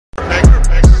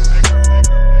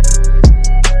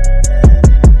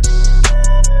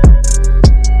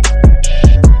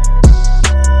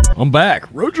Welcome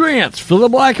back. Road Rants for the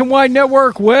Black and White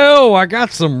Network. Well, I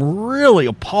got some really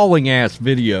appalling-ass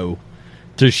video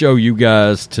to show you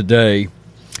guys today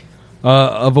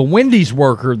of a Wendy's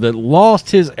worker that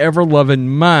lost his ever-loving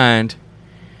mind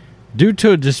due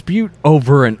to a dispute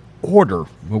over an order.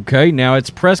 Okay, now it's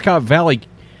Prescott Valley,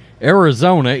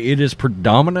 Arizona. It is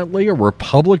predominantly a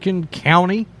Republican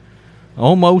county,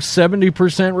 almost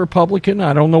 70% Republican.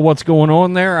 I don't know what's going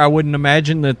on there. I wouldn't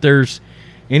imagine that there's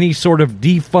any sort of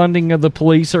defunding of the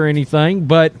police or anything,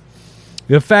 but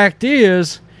the fact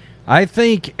is, I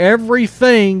think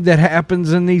everything that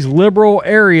happens in these liberal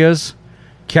areas,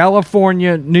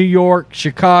 California, New York,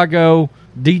 Chicago,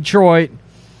 Detroit,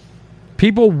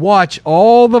 people watch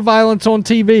all the violence on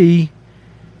TV,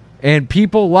 and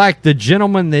people like the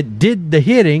gentleman that did the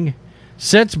hitting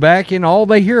sits back and all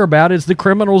they hear about is the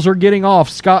criminals are getting off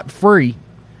scot-free,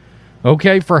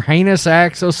 okay, for heinous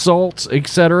acts, assaults,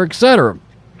 etc., etc.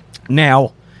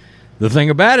 Now, the thing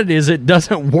about it is it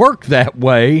doesn't work that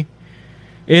way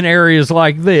in areas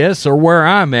like this or where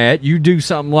I'm at. You do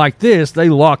something like this, they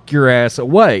lock your ass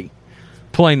away,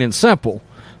 plain and simple.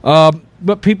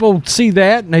 But people see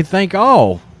that and they think,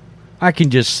 oh, I can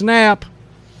just snap.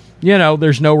 You know,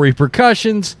 there's no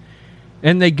repercussions.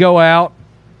 And they go out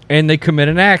and they commit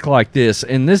an act like this.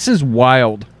 And this is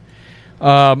wild.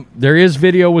 There is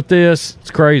video with this.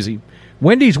 It's crazy.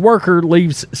 Wendy's worker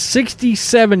leaves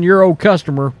 67-year-old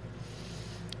customer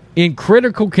in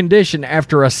critical condition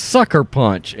after a sucker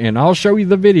punch. And I'll show you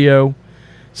the video.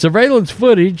 Surveillance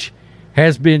footage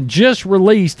has been just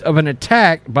released of an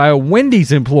attack by a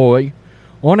Wendy's employee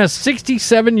on a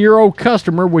 67-year-old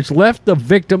customer, which left the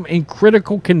victim in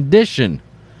critical condition.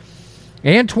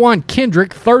 Antoine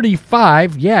Kendrick,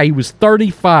 35. Yeah, he was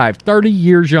 35, 30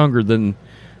 years younger than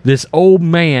this old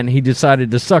man he decided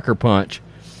to sucker punch,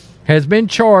 has been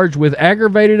charged with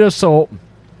aggravated assault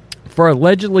for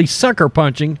allegedly sucker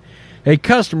punching a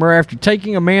customer after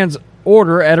taking a man's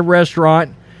order at a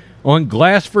restaurant on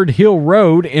Glassford Hill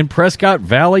Road in Prescott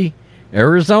Valley,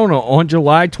 Arizona on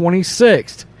July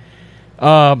 26th.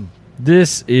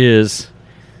 This is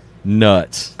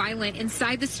nuts. Violent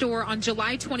inside the store on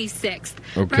July 26th.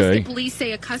 Okay. Prescott police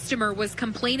say a customer was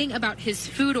complaining about his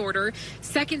food order.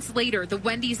 Seconds later, the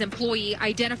Wendy's employee,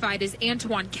 identified as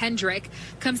Antoine Kendrick,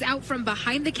 comes out from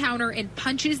behind the counter and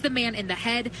punches the man in the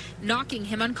head, knocking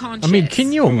him unconscious. I mean,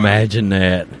 can you imagine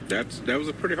that? That was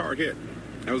a pretty hard hit.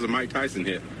 That was a Mike Tyson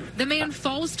hit. The man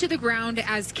falls to the ground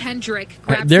as Kendrick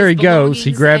grabs there his he goes.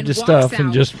 He belongings grabbed and his walks stuff out.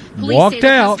 and just Police walked say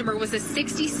out. The customer was a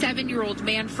 67-year-old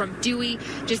man from Dewey,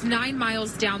 just 9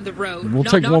 miles down the road. We'll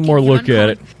take one more look at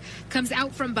it. Comes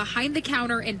out from behind the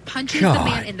counter and punches God. the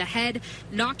man in the head,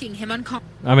 knocking him unconscious.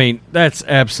 I mean, that's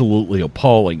absolutely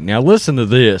appalling. Now, listen to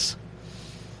this.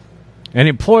 An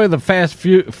employee of the fast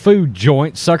food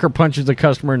joint sucker punches the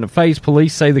customer in the face.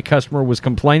 Police say the customer was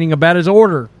complaining about his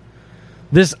order.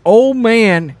 This old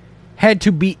man had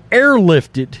to be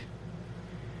airlifted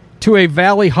to a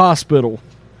Valley hospital.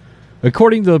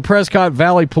 According to the Prescott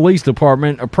Valley Police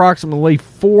Department, approximately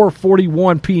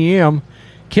 4:41 p.m.,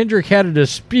 Kendrick had a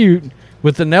dispute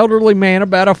with an elderly man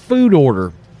about a food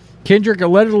order. Kendrick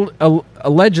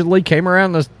allegedly came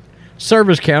around the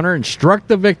service counter and struck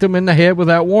the victim in the head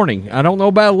without warning. I don't know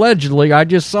about allegedly, I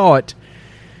just saw it.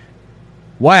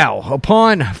 Wow.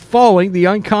 Upon falling, the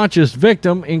unconscious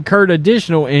victim incurred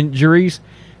additional injuries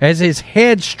as his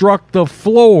head struck the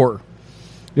floor.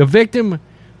 The victim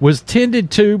was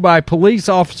tended to by police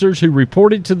officers who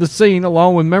reported to the scene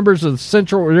along with members of the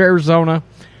Central Arizona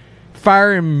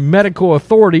Fire and Medical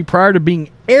Authority prior to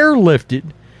being airlifted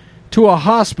to a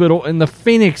hospital in the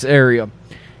Phoenix area.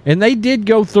 And they did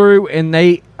go through and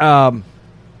they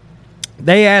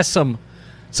asked some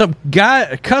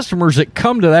customers that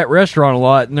come to that restaurant a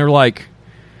lot, and they're like,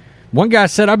 one guy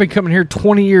said, I've been coming here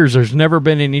 20 years, there's never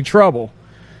been any trouble.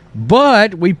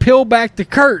 But we peel back the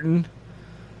curtain,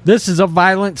 this is a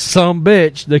violent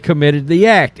sumbitch that committed the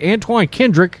act. Antoine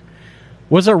Kendrick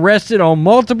was arrested on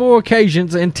multiple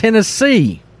occasions in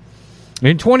Tennessee.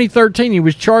 In 2013, he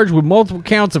was charged with multiple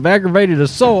counts of aggravated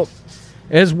assault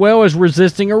as well as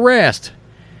resisting arrest.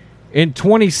 In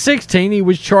 2016, he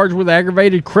was charged with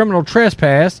aggravated criminal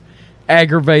trespass,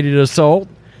 aggravated assault,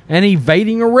 and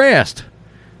evading arrest.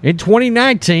 In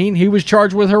 2019, he was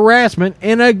charged with harassment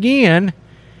and again,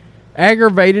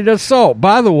 aggravated assault.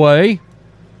 By the way,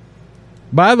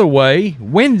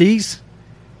 Wendy's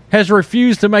has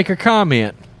refused to make a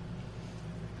comment.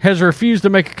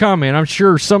 I'm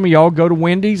sure some of y'all go to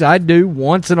Wendy's. I do.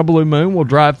 Once in a blue moon, we'll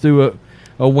drive through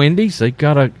a Wendy's. They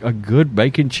got a good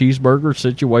bacon cheeseburger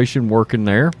situation working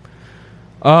there.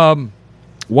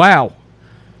 Wow.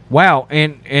 Wow,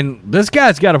 and this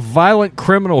guy's got a violent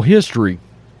criminal history,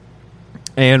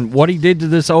 and what he did to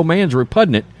this old man's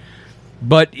repugnant.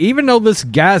 But even though this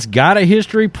guy's got a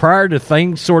history prior to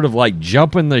things sort of like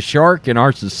jumping the shark in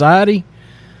our society,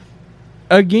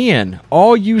 again,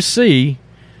 all you see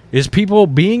is people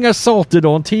being assaulted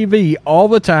on TV all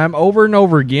the time, over and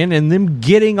over again, and them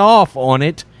getting off on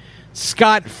it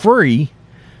scot-free.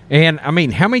 And, I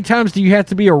mean, how many times do you have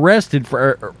to be arrested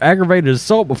for aggravated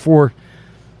assault before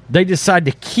they decide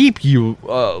to keep you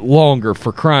longer,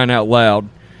 for crying out loud?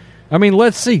 I mean,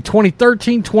 let's see,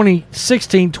 2013,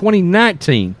 2016,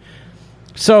 2019.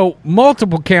 So,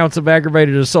 multiple counts of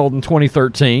aggravated assault in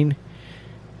 2013.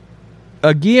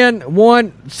 Again,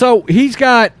 one. So, he's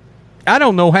got, I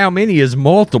don't know how many is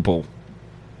multiple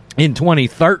in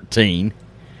 2013.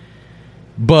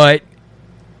 But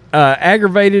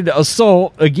aggravated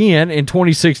assault, again, in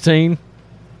 2016.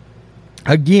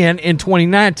 Again, in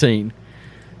 2019.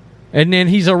 And then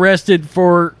he's arrested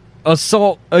for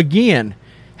assault again.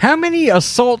 How many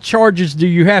assault charges do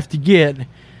you have to get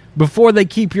before they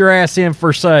keep your ass in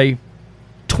for, say,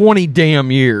 20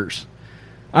 damn years?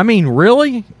 I mean,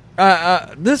 really?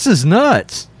 This is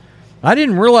nuts. I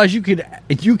didn't realize you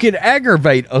could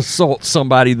aggravate assault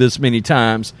somebody this many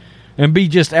times and be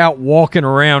just out walking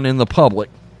around in the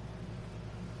public.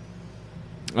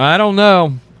 I don't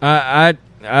know. I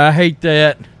hate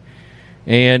that.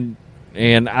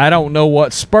 And I don't know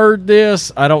what spurred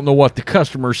this. I don't know what the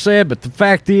customer said. But the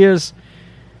fact is,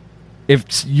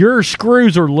 if your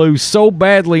screws are loose so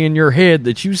badly in your head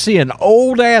that you see an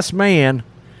old-ass man,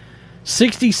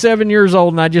 67 years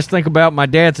old, and I just think about my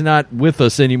dad's not with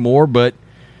us anymore, but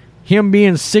him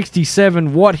being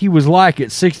 67, what he was like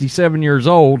at 67 years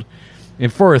old,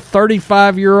 and for a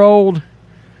 35-year-old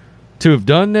to have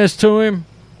done this to him,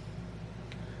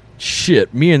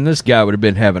 shit, me and this guy would have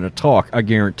been having a talk, I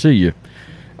guarantee you.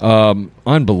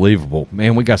 Unbelievable.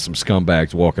 Man, we got some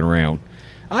scumbags walking around.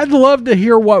 I'd love to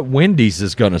hear what Wendy's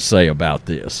is going to say about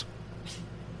this.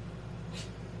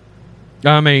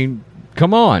 I mean,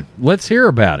 come on. Let's hear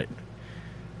about it.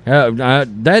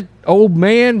 That old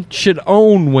man should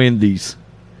own Wendy's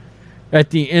at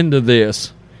the end of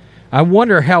this. I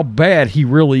wonder how bad he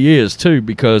really is, too,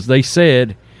 because they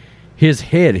said his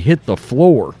head hit the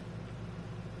floor.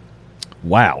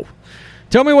 Wow.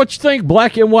 Tell me what you think,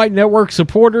 Black and White Network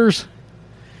supporters.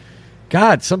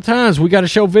 God, sometimes we got to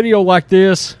show video like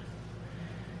this.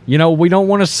 You know, we don't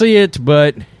want to see it,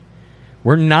 but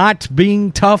we're not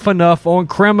being tough enough on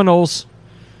criminals.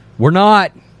 We're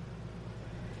not.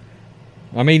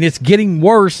 I mean, it's getting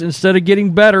worse instead of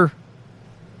getting better.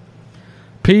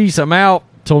 Peace. I'm out.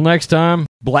 Till next time.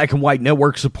 Black and White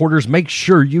Network supporters, make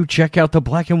sure you check out the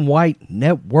Black and White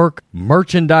Network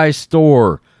merchandise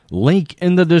store. Link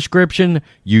in the description.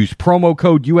 Use promo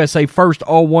code USA First,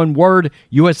 all one word.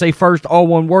 USA First, all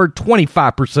one word.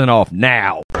 25% off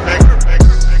now.